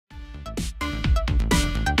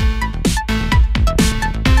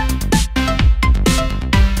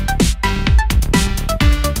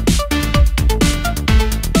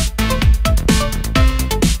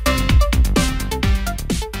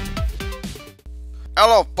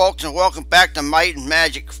Hello folks, and welcome back to Might and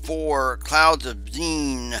Magic 4 Clouds of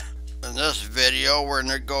Xeen. In this video we're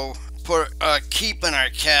going to go put a keep in our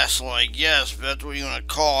castle, I guess, if that's what you want to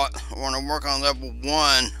call it. We're going to work on level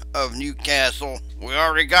 1 of Newcastle. We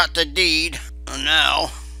already got the deed, and now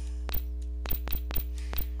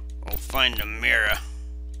we'll find the mirror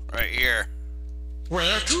right here.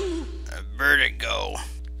 Where to? Vertigo.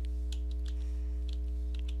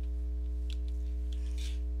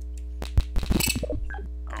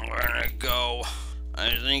 We're gonna go,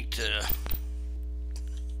 I think, to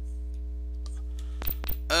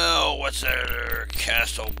what's that other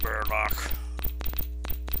Castle Burlock?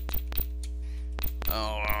 Oh,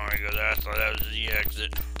 I want to go there. I thought that was the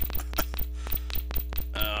exit.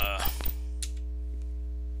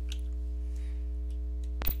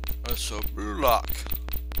 That's a Burlock.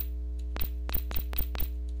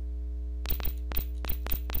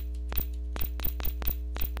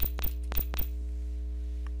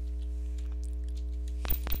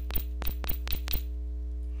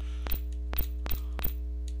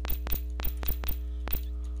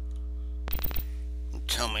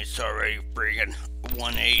 Tell me it's already friggin'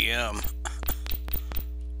 1 a.m.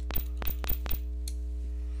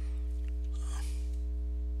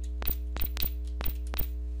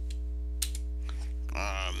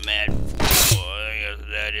 Mad fool, I guess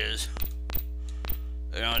that is.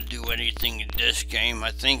 They don't do anything in this game.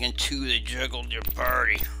 I think in 2 they juggled your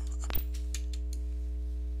party.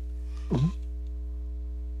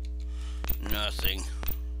 Nothing.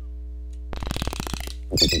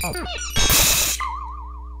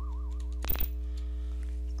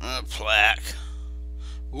 A plaque.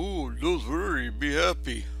 Ooh, don't worry, be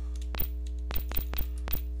happy.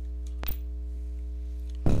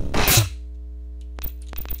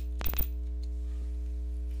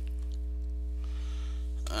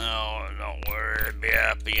 Oh, don't worry, be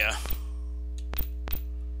happy.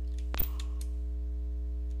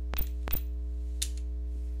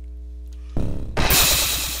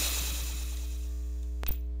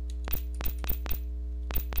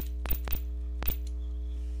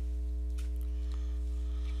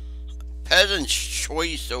 Peasant's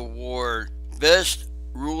Choice Award, Best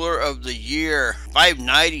Ruler of the Year,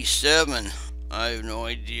 597. I have no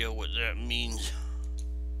idea what that means.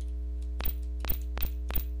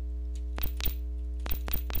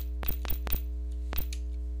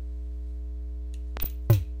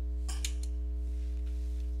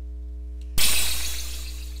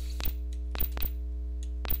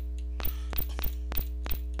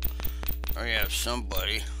 I have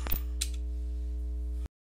somebody.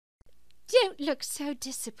 Don't look so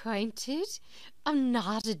disappointed. I'm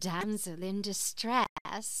not a damsel in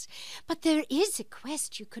distress, but there is a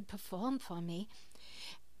quest you could perform for me.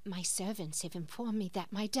 My servants have informed me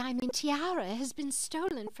that my diamond tiara has been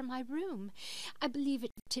stolen from my room. I believe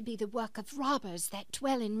it to be the work of robbers that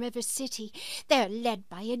dwell in River City. They are led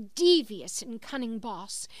by a devious and cunning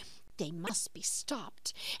boss. They must be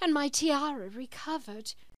stopped, and my tiara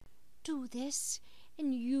recovered. Do this,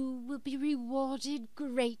 and you will be rewarded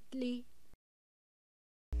greatly.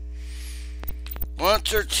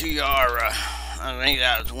 What's her tiara? I think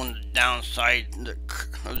that was one of the downsides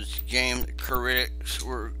of this game that critics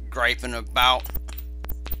were griping about.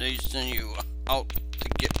 They send you out to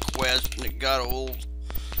get quests and it got old.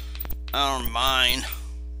 I don't mind.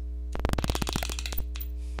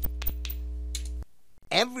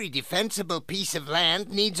 Every defensible piece of land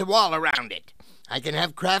needs a wall around it. I can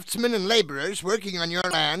have craftsmen and laborers working on your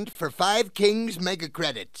land for 5 king's mega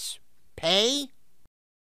credits. Pay?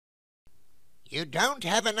 You don't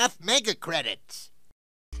have enough mega credits.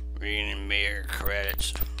 Reading mega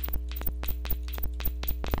credits.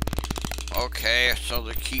 Okay, so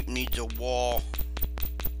the keep needs a wall.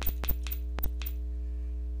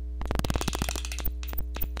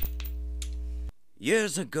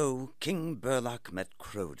 Years ago, King Burlock met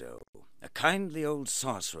Crodo, a kindly old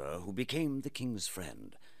sorcerer who became the king's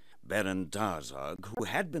friend. Baron Darzog, who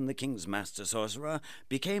had been the king's master sorcerer,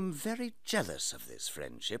 became very jealous of this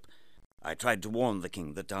friendship. I tried to warn the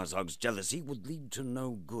king that Darzog's jealousy would lead to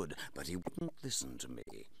no good, but he wouldn't listen to me.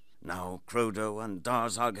 Now Crodo and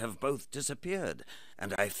Darzog have both disappeared,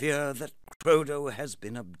 and I fear that Crodo has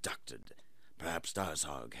been abducted. Perhaps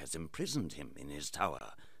Darzog has imprisoned him in his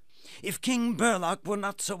tower. If King Burlock were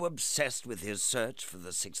not so obsessed with his search for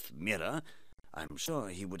the 6th mirror, I'm sure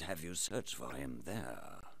he would have you search for him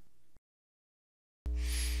there.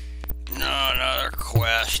 No, another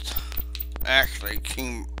quest. Actually,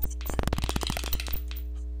 King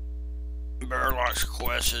Burlock's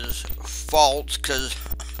quest is false because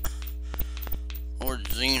Lord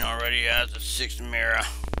Xeen already has the 6th mirror.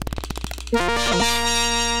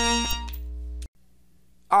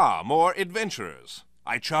 Ah, more adventurers.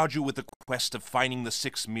 I charge you with the quest of finding the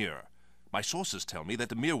sixth mirror. My sources tell me that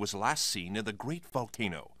the mirror was last seen near the great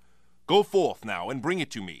volcano. Go forth now and bring it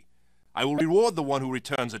to me. I will reward the one who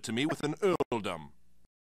returns it to me with an earldom.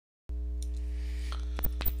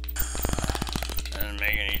 Doesn't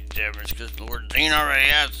make any difference because Lord Xeen already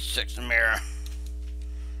has the sixth mirror.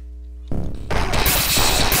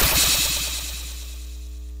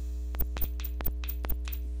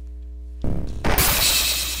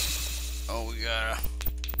 Oh, we gotta...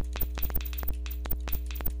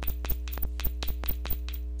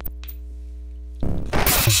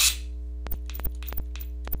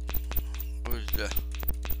 Who's the...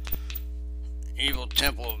 Evil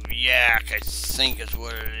Temple of Yak, I think is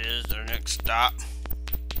what it is, their next stop.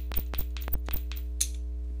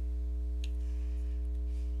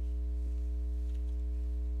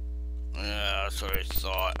 Yeah, that's what I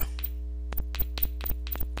thought.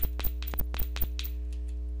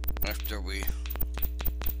 After we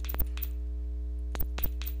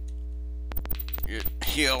get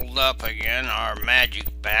healed up again, our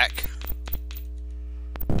magic back,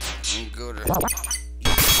 and go to E4,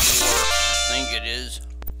 I think it is.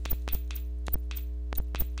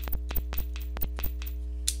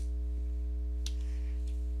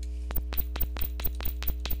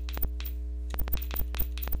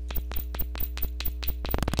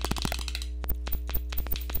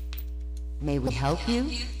 May we help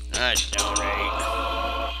you? Donate.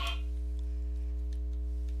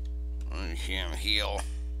 Let me see him heal.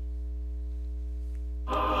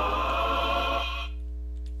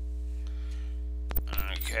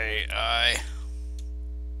 Okay,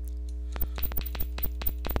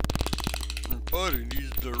 my body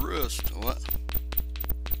needs the rest. What?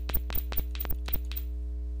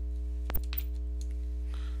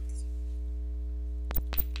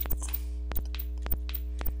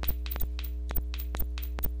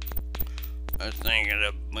 I think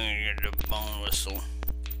I'm gonna get the bone whistle.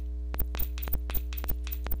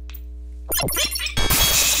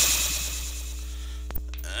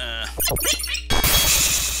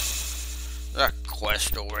 That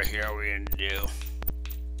quest over here we're gonna do.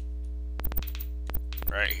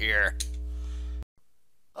 Right here.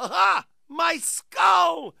 Aha! My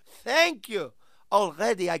skull! Thank you!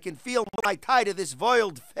 Already I can feel my tide of this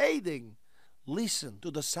void fading. Listen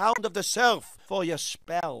to the sound of the surf for your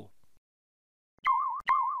spell.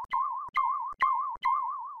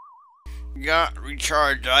 Got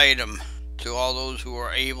recharge item to all those who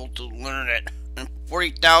are able to learn it. And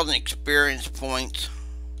 40,000 experience points.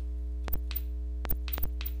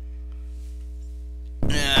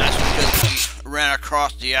 Yeah, that's because we ran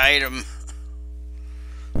across the item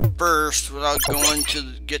first without going to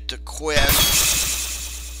get the quest.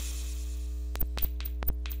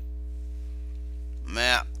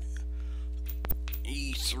 Map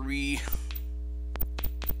E3.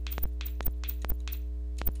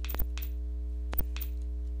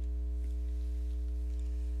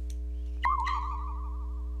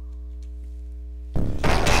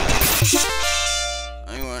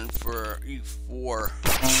 I went for E4.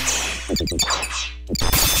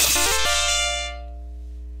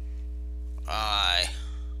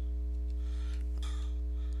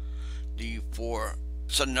 D4.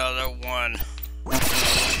 It's another one.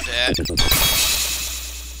 That.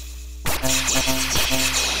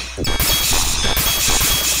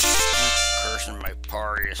 Cursing my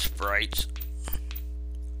party of sprites.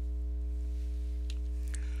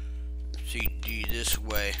 See D this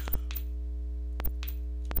way.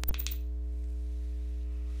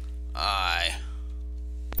 I.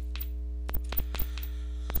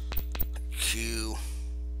 Q.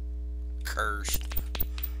 Cursed.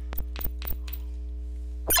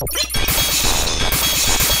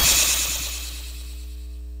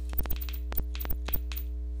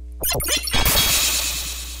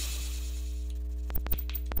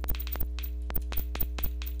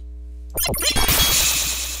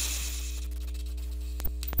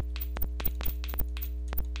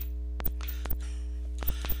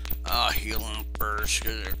 I'll heal them first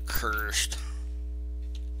because they're cursed.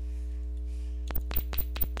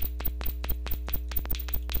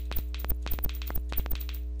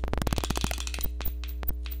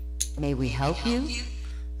 May we help you?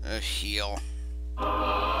 Heal.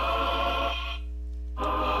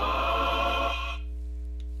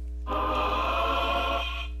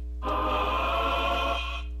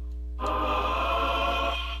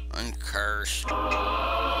 Uncursed.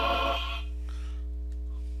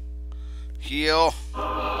 Heal.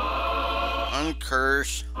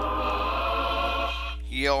 Uncurse.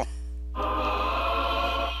 Heal.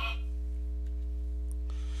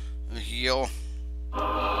 Heal.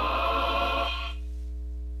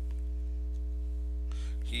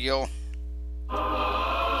 Seal.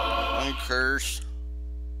 Uncurse.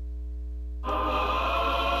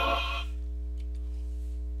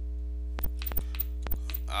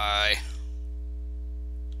 I.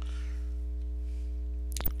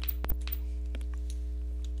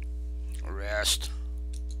 Rest.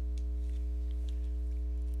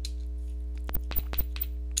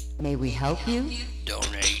 May we help you?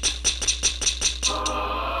 Donate.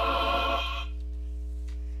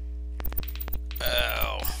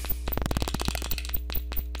 Oh.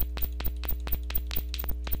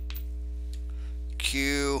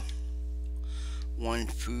 Q. One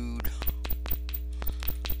food.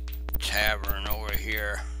 Tavern over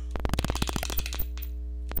here.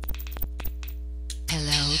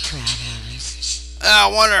 Hello, travelers. I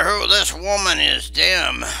wonder who this woman is.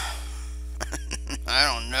 Damn.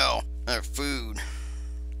 I don't know. Their food.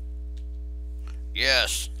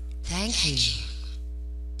 Yes. Thank you.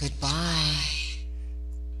 Goodbye.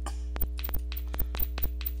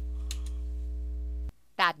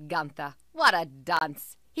 That Gunther, what a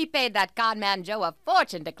dunce. He paid that conman Joe a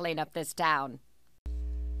fortune to clean up this town.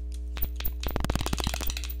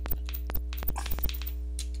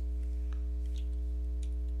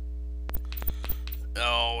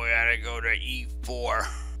 Oh, we gotta go to E4.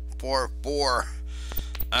 4-4.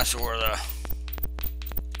 That's where the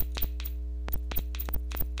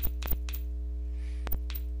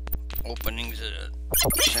openings of the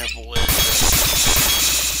temple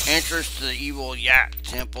is. Entrance to the evil yak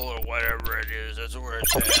temple or whatever it is. That's where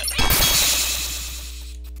it's at.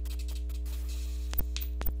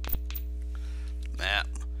 Map.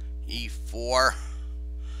 E4.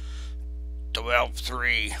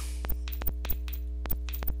 12-3.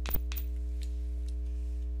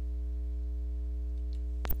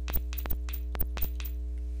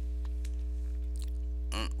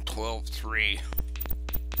 12-3.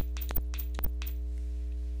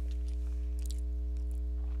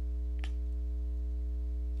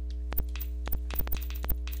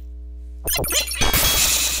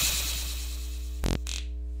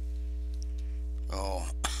 Oh,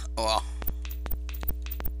 well,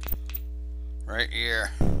 right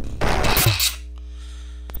here.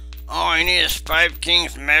 All I need is 5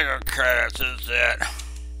 Kings Mega Credits, is that.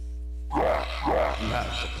 You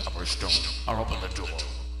have the Power Stone. I'll open the door.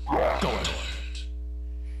 Go ahead.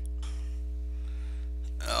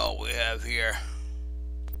 Oh, we have here.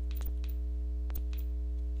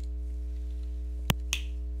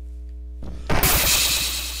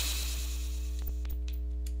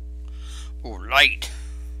 Oh, light.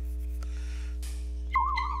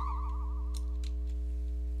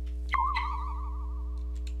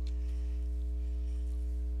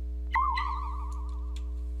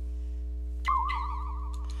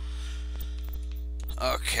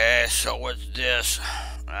 Okay, so what's this?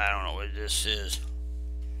 I don't know what this is.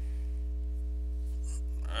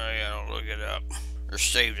 I gotta look it up. Or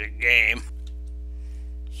save the game.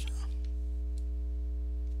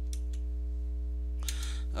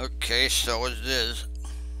 Okay, so what's this?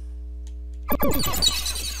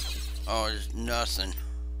 Oh, it's nothing.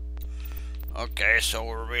 Okay, so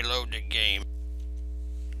we'll reload the game.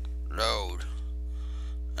 Load.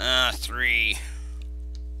 3.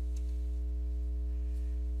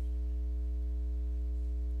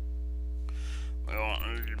 We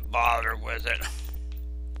won't bother with it.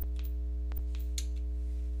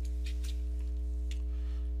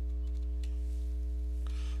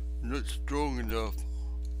 Not strong enough.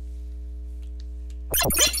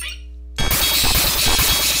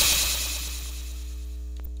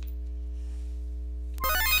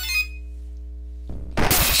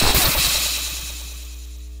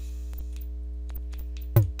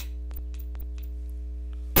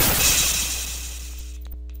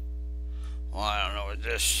 Well, I don't know what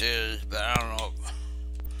this is, but I don't know.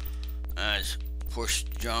 It's push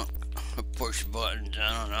junk, push buttons,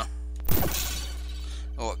 I don't know.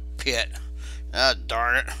 Oh, a pit. Ah,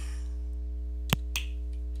 darn it.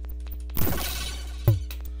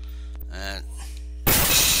 And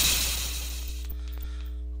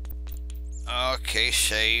okay,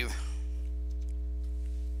 save.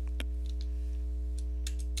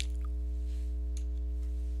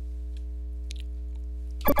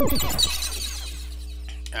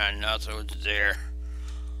 And nothing was there.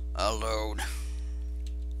 I'll load.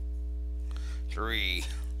 3.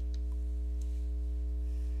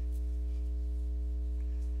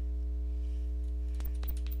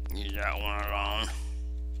 Use that one alone.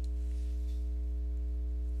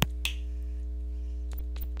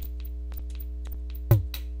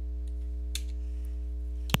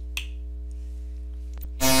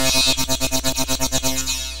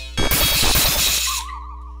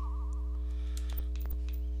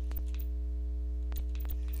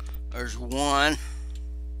 There's one.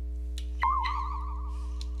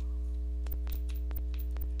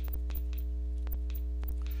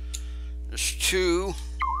 There's two.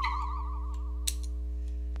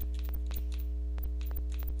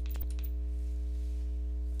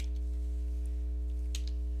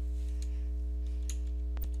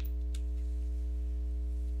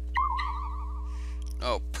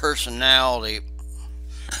 Oh, personality.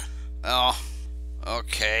 Oh,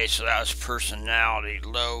 okay, so that was personality.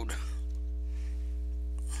 Load.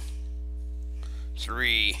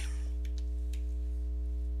 3.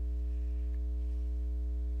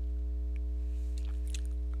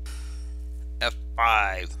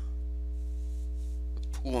 F5. The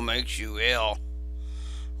pool makes you ill.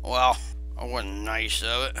 Well, I wasn't nice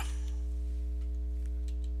of it.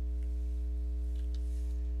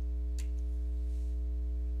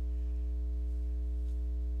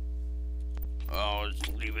 Oh, let's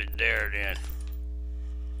leave it there then.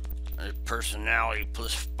 Personality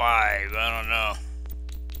plus 5. I don't know.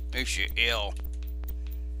 Makes you ill.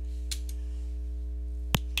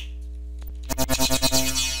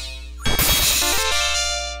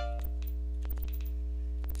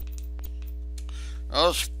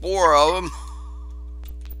 There's 4 of them.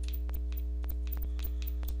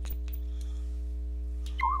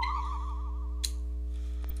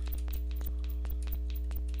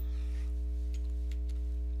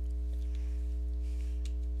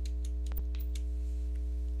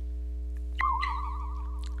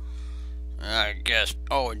 I guess.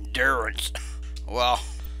 Oh, endurance. Well.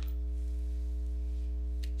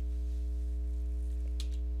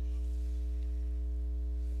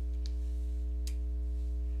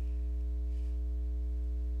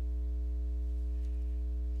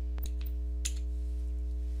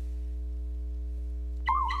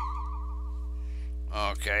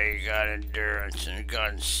 Okay, you got endurance and you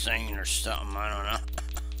got insane or something, I don't know.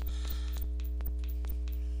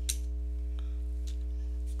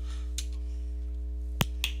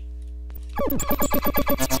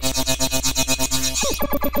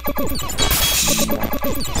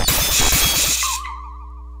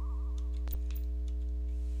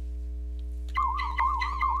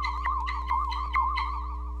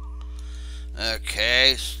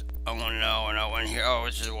 Okay, oh no, no one here. Oh,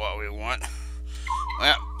 this is what we want. We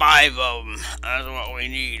got 5 of them. That's what we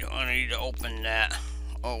need. I need to open that.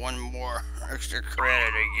 Oh, one more extra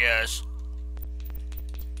credit, I guess.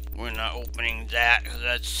 We're not opening that because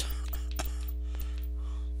that's.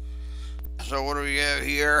 So what do we have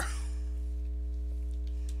here?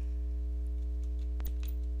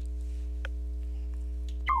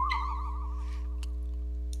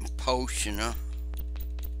 Potion, huh?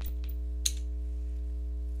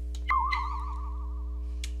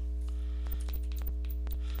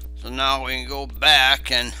 So now we can go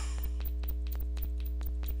back and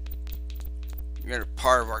get a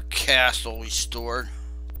part of our castle restored.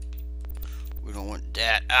 We don't want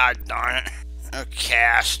that. Ah, darn it. A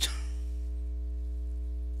cast.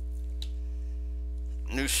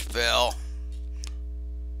 New spell.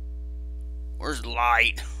 Where's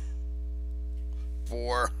light?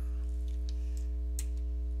 4.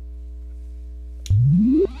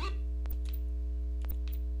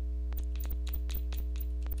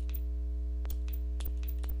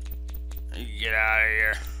 You get out of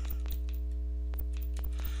here.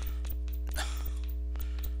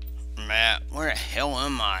 Matt, where the hell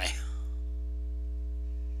am I?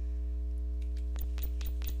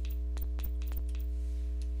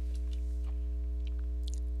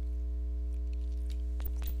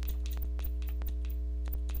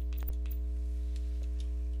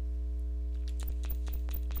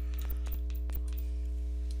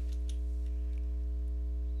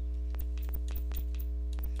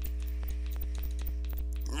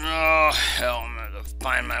 Oh, hell, I'm gonna have to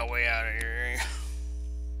find my way out of here.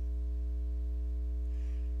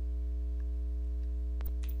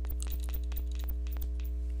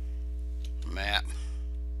 Map.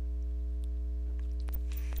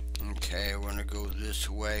 Okay, we're gonna go this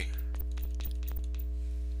way.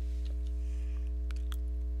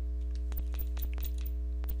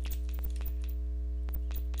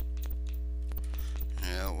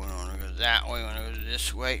 No, we don't wanna go that way, we wanna go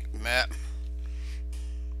this way. Map.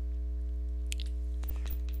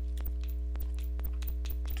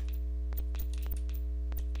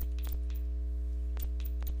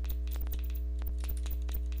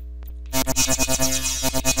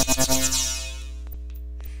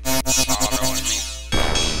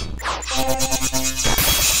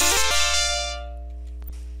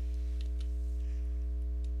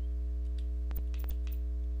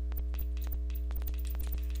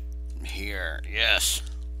 Here, yes.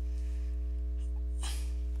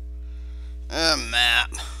 A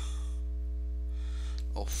map.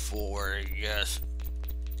 Oh, forward, I guess.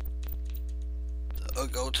 I'll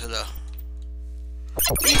go to the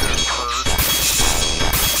leader first.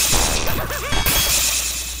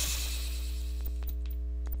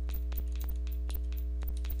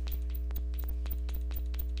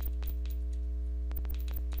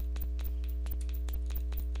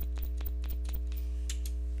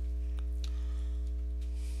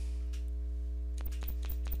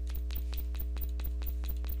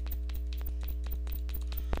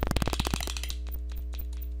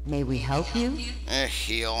 May we help you?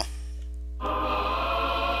 Heal.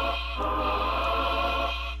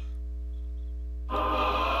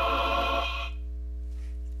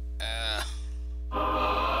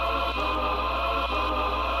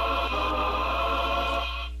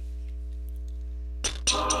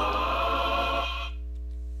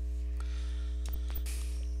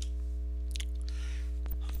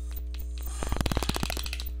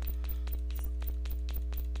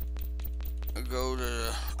 Go to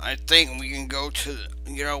the, I think we can go to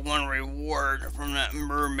get our one reward from that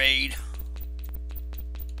mermaid.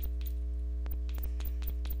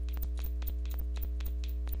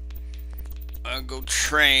 I'll go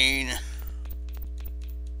train.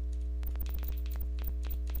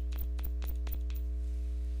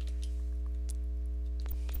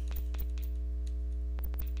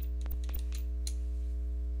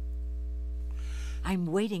 I'm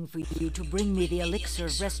waiting for you to bring me the elixir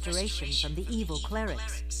of restoration from the evil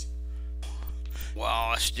clerics. Well,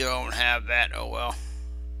 I still don't have that. Oh well.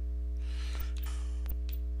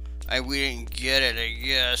 We didn't get it, I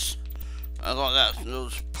guess. I thought that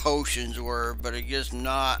those potions were, but I guess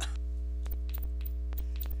not.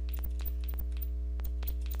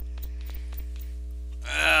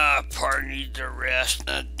 Part needs a rest.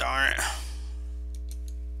 Darn it.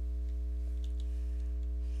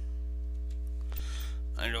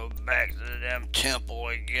 I go back to the damn temple,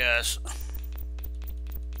 I guess.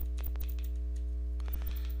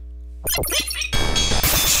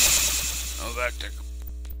 Go back to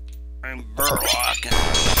Burlock and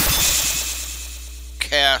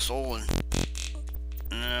Castle, and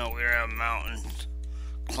now we have mountains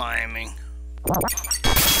climbing,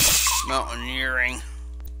 mountaineering.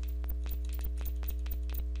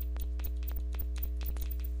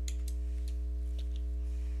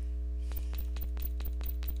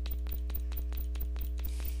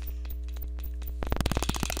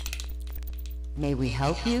 May we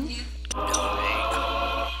help you? Donate.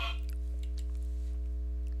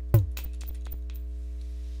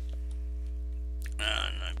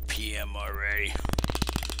 9 p.m. already.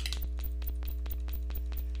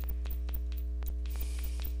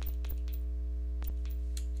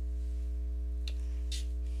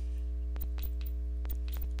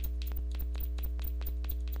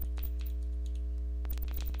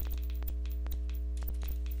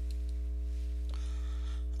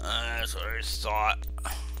 That's what I thought.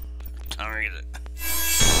 Time to get it.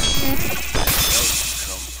 Where did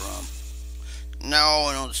come from? No,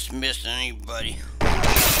 I don't dismiss anybody.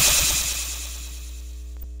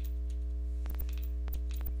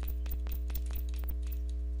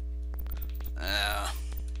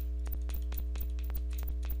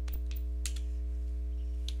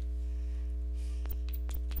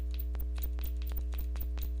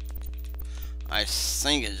 I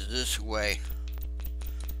think it's this way.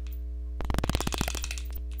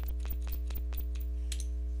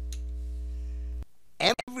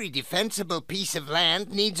 Every defensible piece of land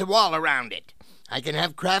needs a wall around it. I can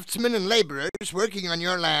have craftsmen and laborers working on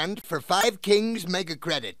your land for 5 kings mega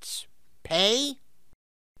credits. Pay?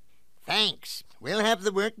 Thanks. We'll have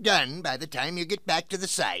the work done by the time you get back to the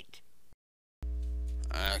site.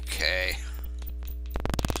 Okay.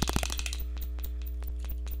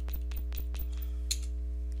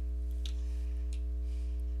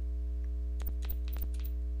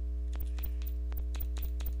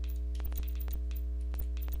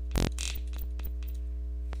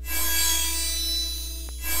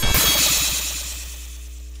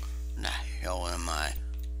 Hell am I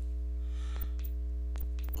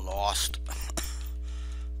lost?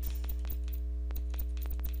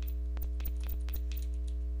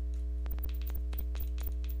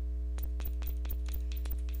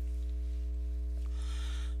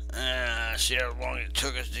 See how long it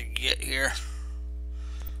took us to get here.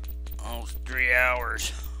 Almost 3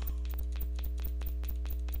 hours.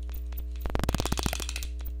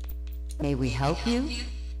 May we help you?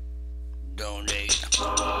 Donate.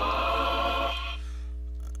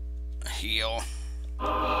 Heal.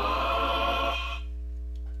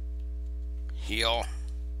 Heal.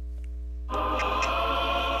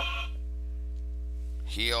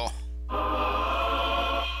 Heal.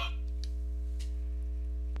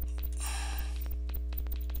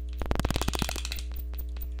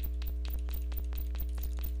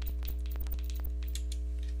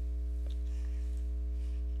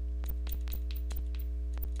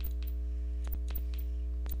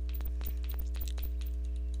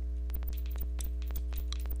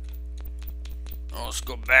 Let's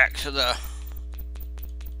go back to the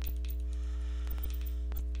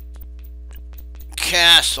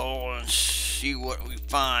castle and see what we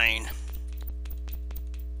find.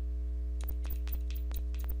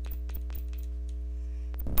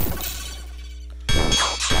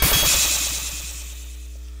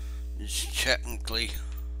 It's technically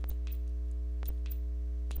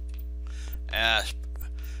Asp.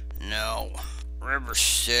 No. River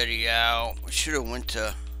City out. We should have went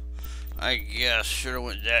to, I guess, should have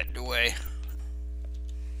went that way.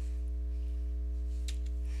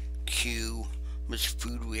 Q. How much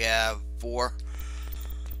food we have? 4.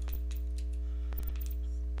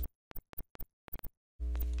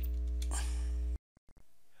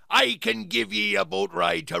 I can give ye a boat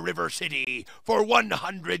ride to River City for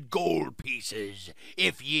 100 gold pieces,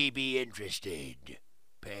 if ye be interested.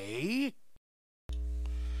 Pay?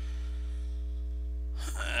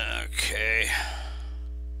 Okay.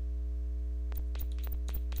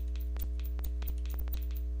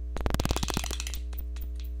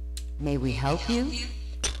 May we help you?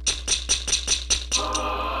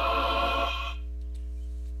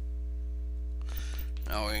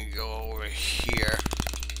 Now we can go over here.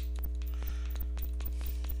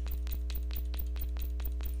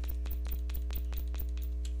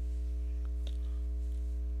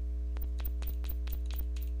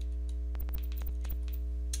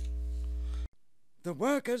 The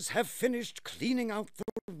workers have finished cleaning out the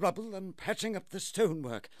rubble and patching up the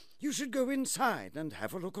stonework. You should go inside and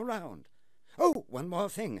have a look around. Oh, one more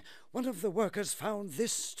thing. One of the workers found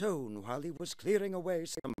this stone while he was clearing away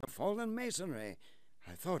some fallen masonry.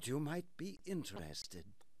 I thought you might be interested.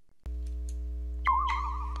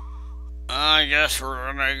 I guess we're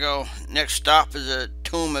gonna go. Next stop is a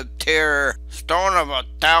Tomb of Terror. Stone of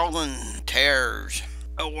 1,000 Terrors.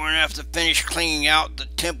 Oh, we're gonna have to finish cleaning out the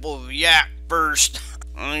Temple of Yak first.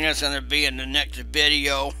 I think that's gonna be in the next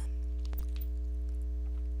video.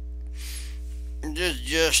 This is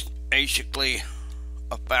just basically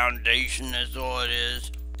a foundation, that's all it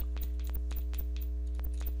is.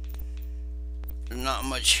 There's not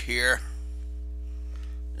much here.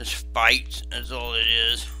 Just fights, that's all it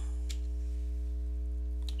is.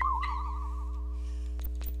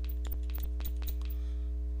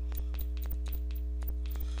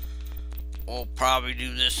 We'll probably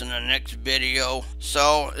do this in the next video.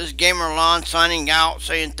 So, this is GamerLon signing out,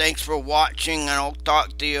 saying thanks for watching, and I'll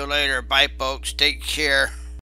talk to you later. Bye, folks. Take care.